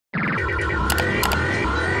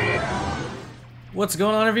What's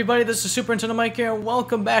going on, everybody? This is Superintendent Mike here, and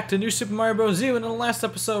welcome back to New Super Mario Bros. U. In the last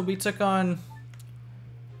episode, we took on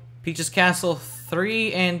Peach's Castle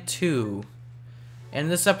 3 and 2. And in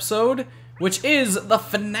this episode, which is the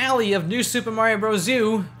finale of New Super Mario Bros.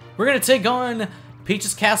 U, we're gonna take on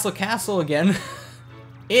Peach's Castle again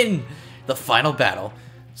in the final battle.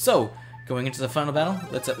 So, going into the final battle,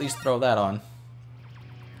 let's at least throw that on.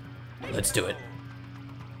 Let's do it.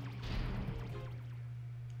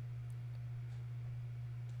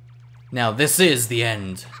 Now this is the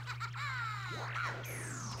end.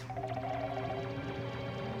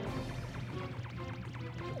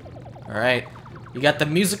 Alright, you got the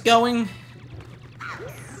music going?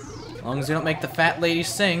 As long as you don't make the fat lady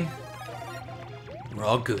sing, we're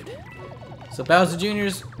all good. So Bowser Jr.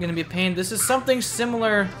 is gonna be a pain. This is something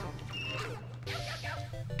similar.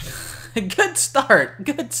 Good start,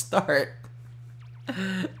 good start.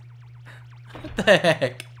 What the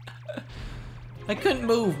heck? I couldn't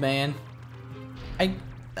move, man. I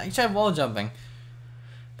tried wall jumping.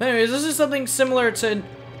 But anyways, this is something similar to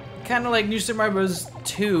kind of like New Super Mario Bros.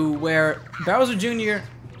 2, where Bowser Jr.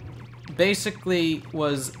 basically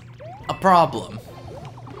was a problem.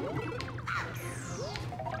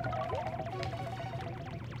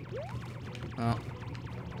 Oh.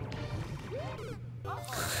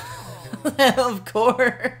 Of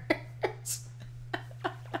course.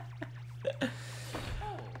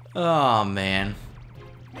 Oh man,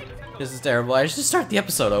 this is terrible. I should start the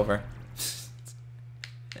episode over.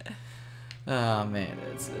 Oh man,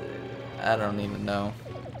 it's I don't even know.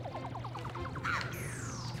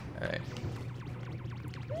 All right.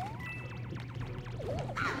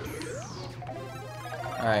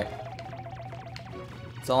 All right.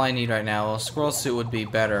 That's all I need right now. Well, Squirrel Suit would be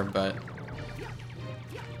better, but.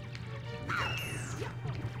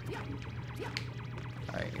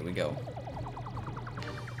 All right, here we go.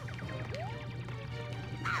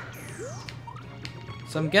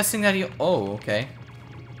 So I'm guessing that he... Oh, okay.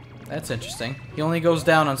 That's interesting. He only goes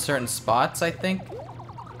down on certain spots, I think.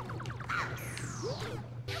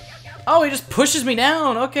 Oh, he just pushes me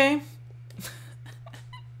down. Okay.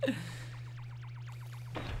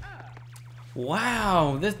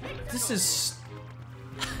 Wow. This is...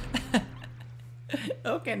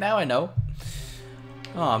 Okay, now I know.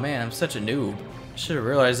 Oh, man, I'm such a noob. I should have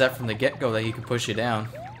realized that from the get-go that he could push you down.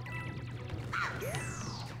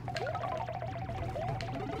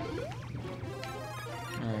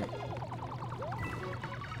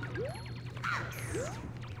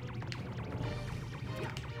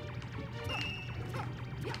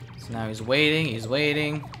 So now he's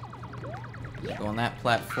waiting, Go on that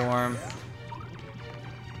platform.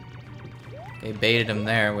 They baited him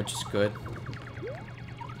there, which is good.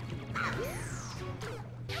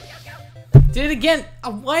 Did it again!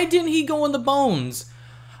 Why didn't he go on the bones?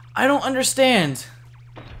 I don't understand.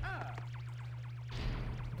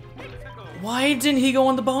 Why didn't he go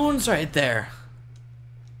on the bones right there?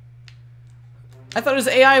 I thought his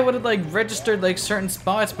AI would have like registered like certain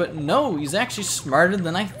spots, but no, he's actually smarter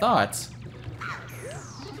than I thought.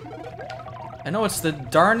 I know it's the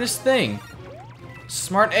darndest thing.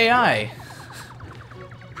 Smart AI.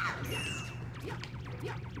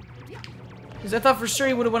 Because I thought for sure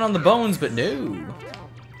he would have went on the bones, but no.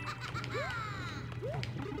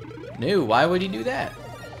 No, why would he do that?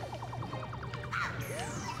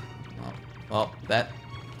 Well, that...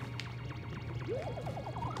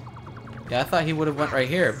 Yeah, I thought he would have went right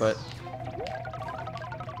here, but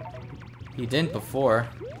he didn't before,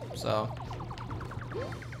 so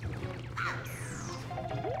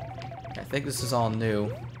I think this is all new.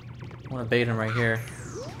 I want to bait him right here.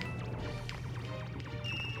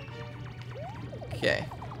 Okay.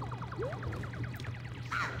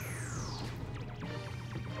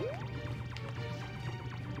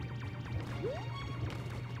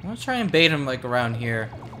 I'm gonna try and bait him like around here.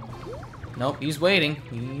 Nope, he's waiting.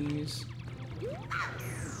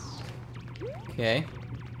 Okay.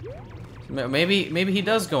 Maybe he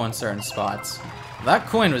does go in certain spots. That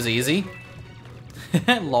coin was easy.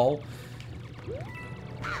 Lol.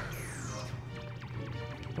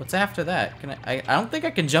 What's after that? Can I don't think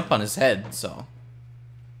I can jump on his head, so.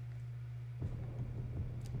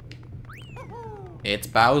 It's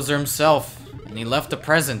Bowser himself, and he left a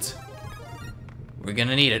present. We're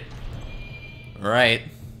gonna need it. Right.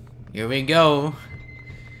 Here we go.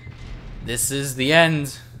 This is the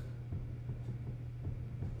end.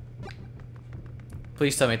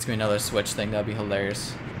 Please tell me it's gonna be another Switch thing. That'd be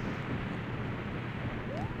hilarious.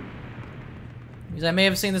 Because I may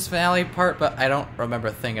have seen this finale part, but I don't remember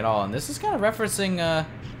a thing at all. And this is kind of referencing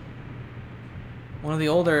one of the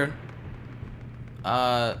older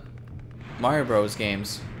Mario Bros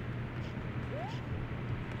games.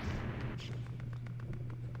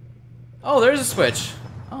 Oh, there's a switch.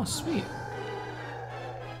 Oh, sweet.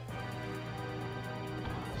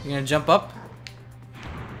 You gonna jump up?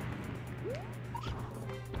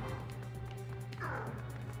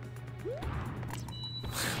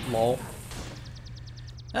 Lol.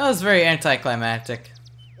 That was very anticlimactic.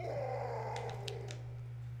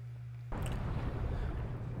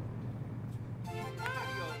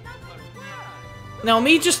 Now,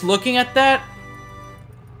 me just looking at that.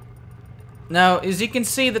 Now, as you can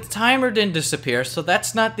see, the timer didn't disappear, so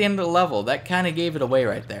that's not the end of the level. That kind of gave it away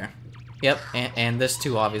right there. Yep, and this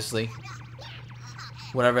too, obviously.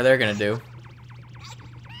 Whatever they're gonna do.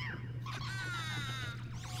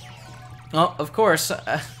 Oh, of course.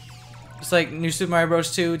 It's like New Super Mario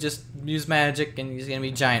Bros. 2, just use magic and he's gonna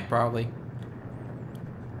be giant, probably.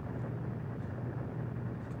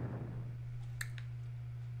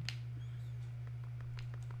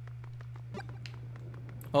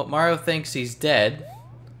 Well, Mario thinks he's dead.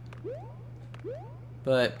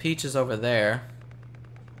 But Peach is over there.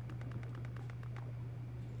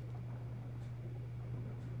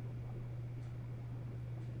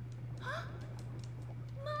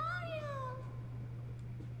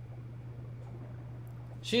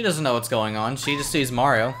 She doesn't know what's going on. She just sees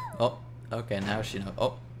Mario. Oh, okay, now she knows.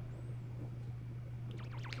 Oh.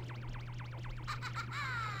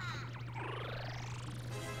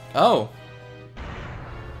 Oh.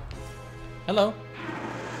 Hello.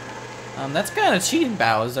 That's kind of cheating,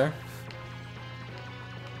 Bowser.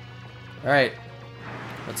 Alright.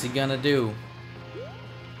 What's he gonna do?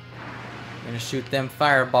 Gonna shoot them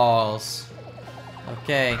fireballs.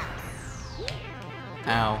 Okay.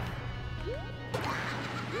 Ow.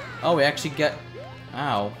 Oh, we actually get...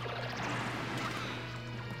 Ow.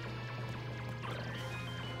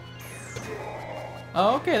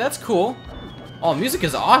 Oh, okay, that's cool. Oh, music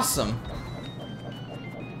is awesome.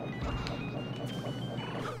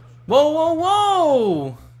 Whoa, whoa,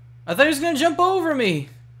 whoa! I thought he was gonna jump over me.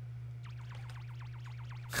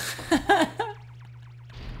 What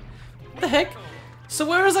the heck? So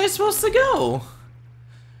where was I supposed to go?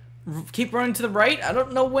 Keep running to the right? I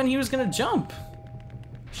don't know when he was gonna jump.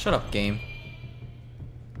 Shut up, game.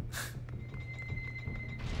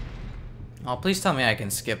 Oh, please tell me I can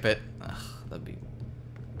skip it. Ugh, that'd be...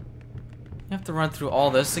 You have to run through all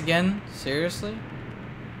this again? Seriously?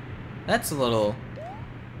 That's a little...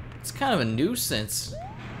 It's kind of a nuisance.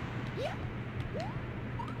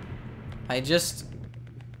 I just...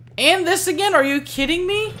 And this again? Are you kidding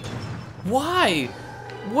me? Why?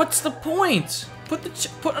 What's the point?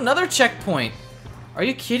 Put another checkpoint. Are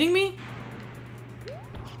you kidding me?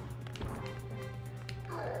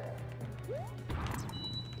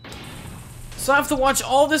 So I have to watch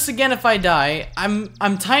all this again if I die.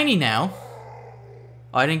 I'm tiny now.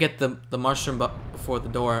 Oh, I didn't get the mushroom before the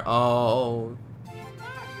door. Oh.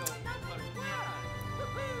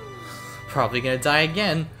 Probably gonna die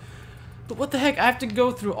again. But what the heck? I have to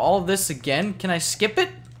go through all this again? Can I skip it?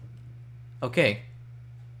 Okay.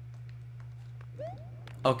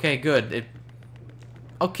 Okay, good.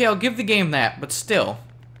 Okay, I'll give the game that, but still.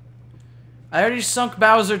 I already sunk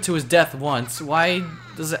Bowser to his death once. Why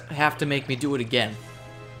does it have to make me do it again?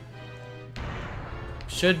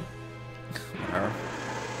 Should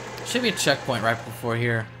be a checkpoint right before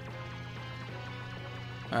here.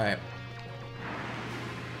 Alright.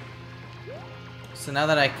 So now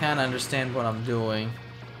that I kind of understand what I'm doing.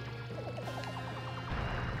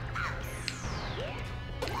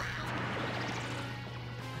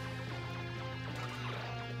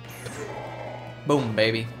 Boom,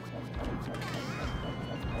 baby.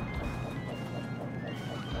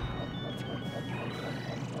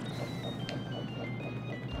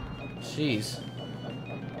 Jeez.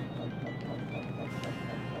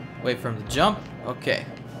 Wait for him to jump. Okay.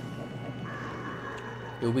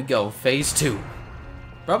 Here we go. Phase 2.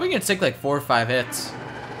 Probably gonna take like 4 or 5 hits.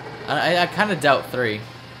 I kind of doubt 3.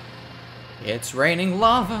 It's raining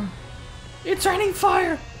lava. It's raining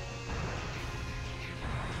fire.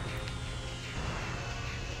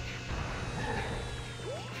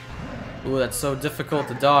 Ooh, that's so difficult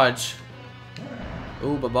to dodge.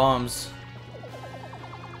 Ooh, bombs.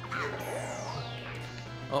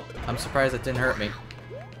 Oh, I'm surprised that didn't hurt me.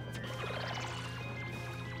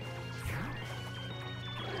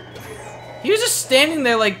 He was just standing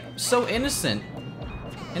there like so innocently.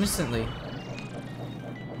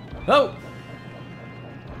 Oh!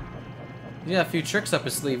 He got a few tricks up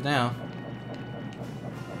his sleeve now.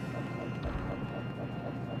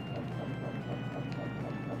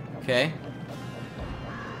 Okay.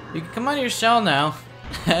 You can come out of your shell now.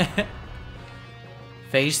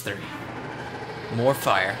 Phase 3. More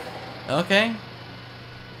fire. Okay.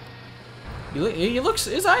 He looks,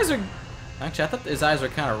 his eyes are Actually, I thought his eyes were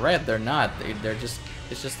kind of red. They're not. They're just...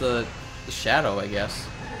 It's just the shadow, I guess.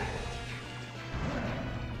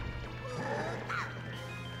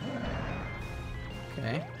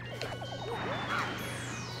 Okay.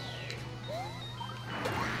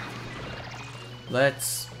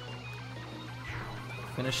 Let's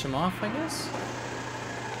finish him off, I guess.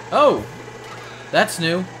 Oh! That's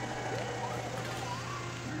new.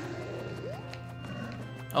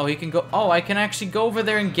 Oh, he can go... Oh, I can actually go over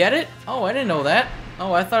there and get it? Oh, I didn't know that.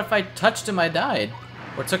 Oh, I thought if I touched him, I died.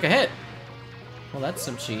 Or took a hit. Well, that's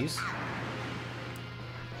some cheese.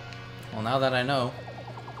 Well, now that I know.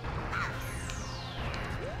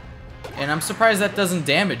 And I'm surprised that doesn't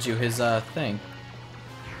damage you, his, thing.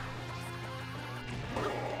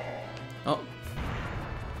 Oh.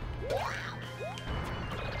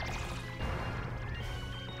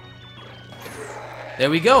 There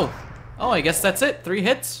we go. Oh, I guess that's it. 3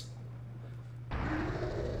 hits.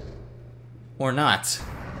 Or not.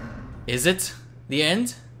 Is it the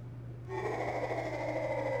end?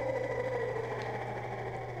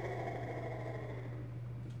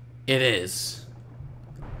 It is.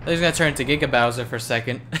 I was gonna turn into Giga Bowser for a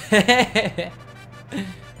second. That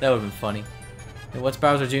would've been funny. Hey, what's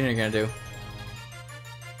Bowser Jr. gonna do?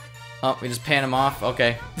 Oh, we just pan him off.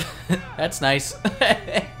 Okay. That's nice.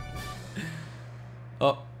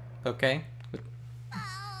 Oh, okay.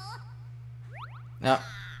 No.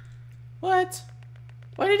 What?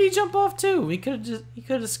 Why did he jump off too? He could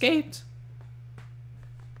have escaped.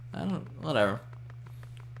 I don't, whatever.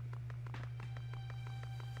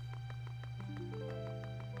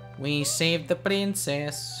 We saved the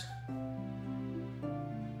princess.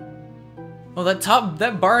 Oh,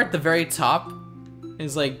 that bar at the very top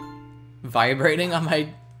is like vibrating on my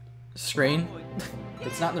screen.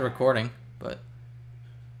 It's not in the recording, but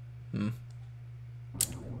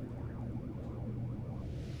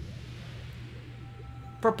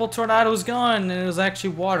Purple tornado's gone, and it was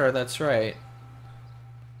actually water, that's right.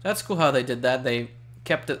 That's cool how they did that. They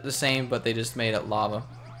kept it the same, but they just made it lava.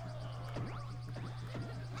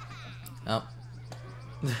 Oh.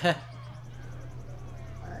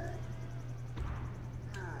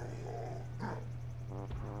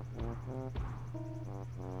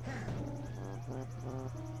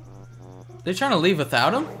 They're trying to leave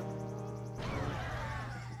without him?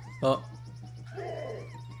 Well.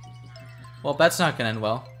 Well, that's not gonna end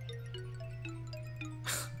well.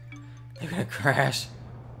 They're gonna crash.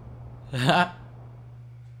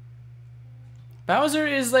 Bowser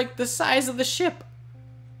is like the size of the ship.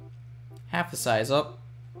 Half the size. Oh.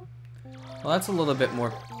 Well, that's a little bit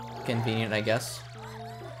more convenient, I guess.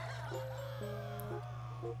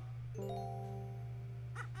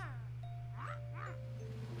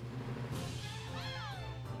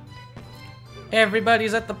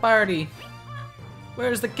 Everybody's at the party.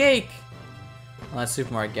 Where's the cake? Well, that's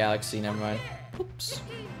Super Mario Galaxy, never mind. Oops.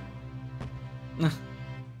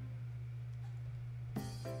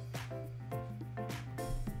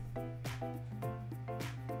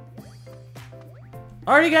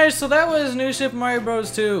 Alrighty guys, so that was New Super Mario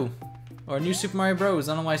Bros. 2. Or New Super Mario Bros.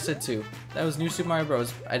 I don't know why I said 2. That was New Super Mario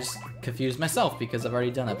Bros. I just confused myself because I've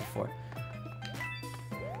already done that before.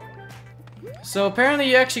 So apparently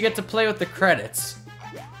you actually get to play with the credits.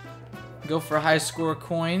 Go for high score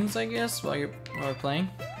coins, I guess, while we're playing.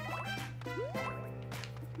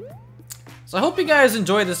 So I hope you guys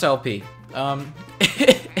enjoy this LP.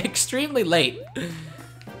 Extremely late.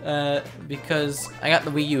 Because I got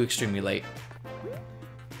the Wii U extremely late.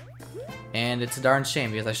 And it's a darn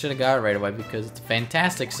shame because I should have got it right away because it's a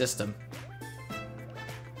fantastic system.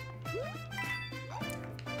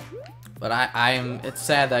 But it's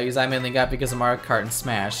sad that because I mainly got because of Mario Kart and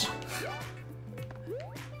Smash.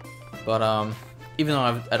 But even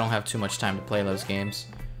though I don't have too much time to play those games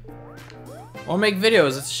or make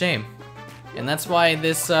videos, it's a shame. And that's why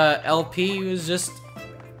this LP was just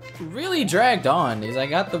really dragged on. Because I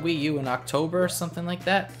got the Wii U in October or something like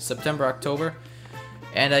that, September, October.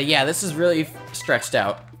 And yeah, this is really stretched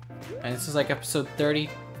out. And this is like episode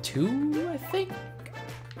 32, I think?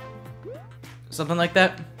 Something like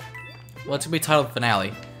that. Well, it's gonna be titled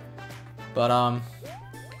Finale. But,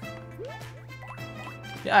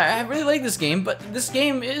 yeah, I really like this game, but this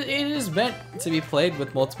game, it is meant to be played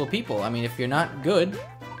with multiple people. I mean, if you're not good,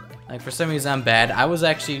 like for some reason I'm bad. I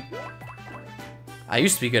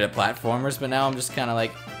used to be good at platformers, but now I'm just kind of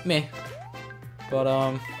like, meh.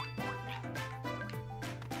 But,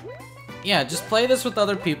 yeah, just play this with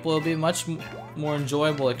other people. It'll be a much more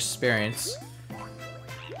enjoyable experience.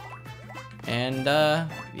 And,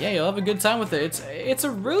 yeah, you'll have a good time with it. It's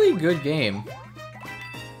a really good game.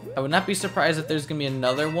 I would not be surprised if there's gonna be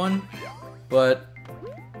another one, but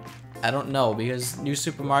I don't know, because New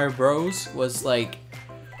Super Mario Bros. Was like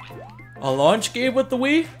a launch game with the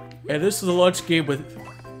Wii, and this is a launch game with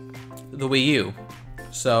the Wii U.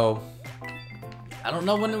 So I don't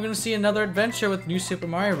know when we're gonna see another adventure with New Super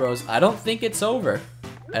Mario Bros. I don't think it's over.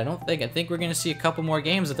 I think we're gonna see a couple more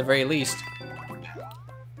games at the very least.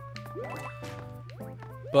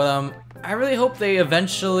 But I really hope they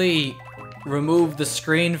eventually remove the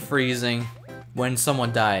screen freezing when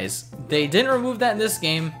someone dies. They didn't remove that in this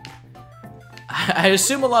game. I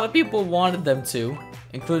assume a lot of people wanted them to,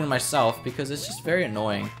 including myself, because it's just very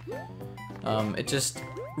annoying. It just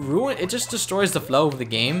destroys the flow of the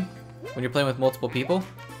game when you're playing with multiple people.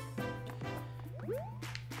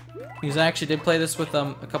 Because I actually did play this with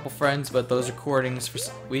a couple friends, but those recordings,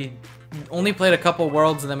 we only played a couple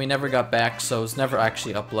worlds and then we never got back, so it was never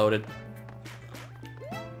actually uploaded.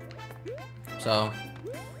 So,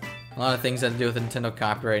 a lot of things had to do with Nintendo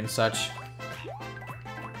copyright and such.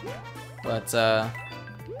 But, yeah,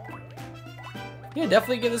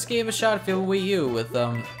 definitely give this game a shot if you have a Wii U with,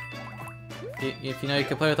 if you know you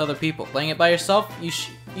can play with other people. Playing it by yourself, you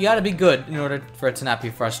gotta be good in order for it to not be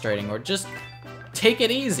frustrating, or just take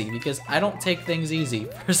it easy, because I don't take things easy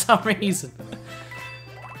for some reason.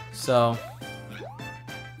 So,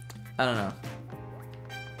 I don't know.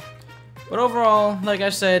 But overall, like I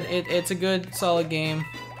said, it's a good, solid game.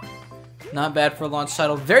 Not bad for a launch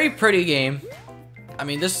title. Very pretty game. I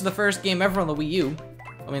mean, this is the first game ever on the Wii U.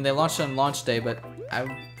 I mean, they launched it on launch day, but I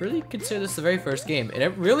really consider this the very first game. And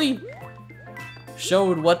it really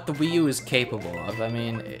showed what the Wii U is capable of. I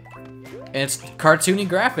mean, it's cartoony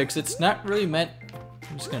graphics. It's not really meant...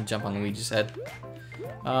 I'm just gonna jump on Luigi's head.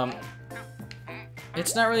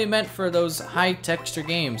 It's not really meant for those high texture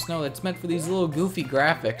games. No, it's meant for these little goofy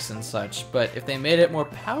graphics and such. But if they made it more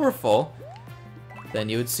powerful, then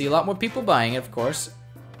you would see a lot more people buying it, of course.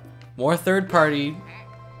 More third-party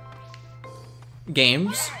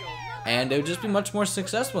games, and it would just be much more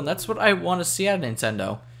successful. And that's what I want to see out of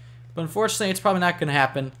Nintendo. But unfortunately, it's probably not going to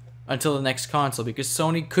happen until the next console, because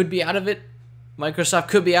Sony could be out of it, Microsoft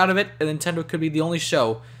could be out of it, and Nintendo could be the only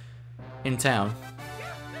show in town.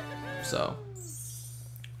 So,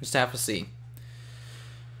 just have to see.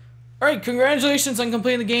 Alright, congratulations on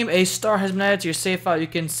completing the game. A star has been added to your save file. You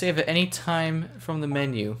can save at any time from the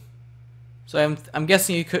menu. So I'm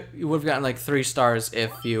guessing you would have gotten like 3 stars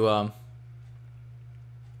if you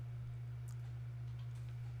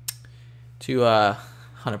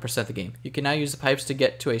 100% the game. You can now use the pipes to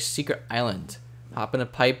get to a secret island. Hop in a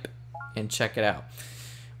pipe and check it out.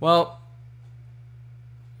 Well,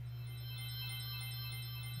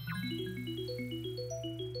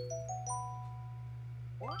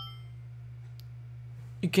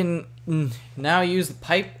 you can now use the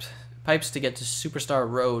pipes to get to Superstar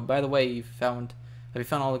Road. By the way, have you found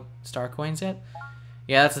all the star coins yet?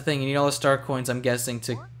 Yeah, that's the thing. You need all the star coins, I'm guessing,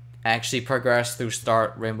 to actually progress through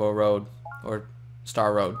Rainbow Road or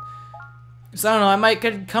Star Road. So I don't know. I might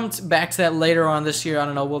come back to that later on this year. I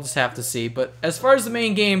don't know. We'll just have to see. But as far as the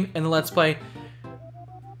main game and the Let's Play,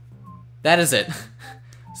 that is it.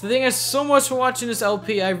 So thank you guys so much for watching this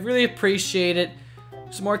LP. I really appreciate it.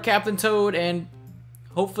 Some more Captain Toad and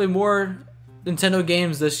hopefully more Nintendo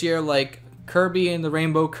games this year, like Kirby and the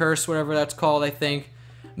Rainbow Curse, whatever that's called, I think.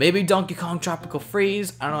 Maybe Donkey Kong Tropical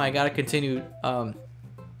Freeze. I don't know, I gotta continue Donkey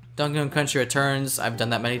Kong Country Returns. I've done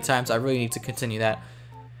that many times. I really need to continue that.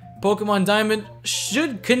 Pokemon Diamond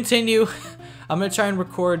should continue. I'm gonna try and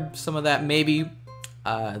record some of that maybe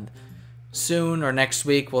soon or next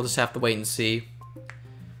week. We'll just have to wait and see.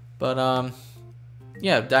 But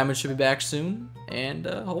yeah, Diamond should be back soon. And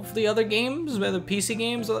hopefully other games, whether PC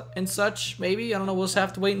games and such, maybe. I don't know, we'll just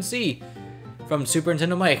have to wait and see. From Super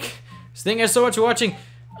Nintendo Mike. So thank you guys so much for watching.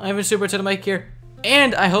 I'm Super Nintendo Mike here.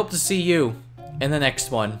 And I hope to see you in the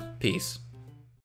next one. Peace.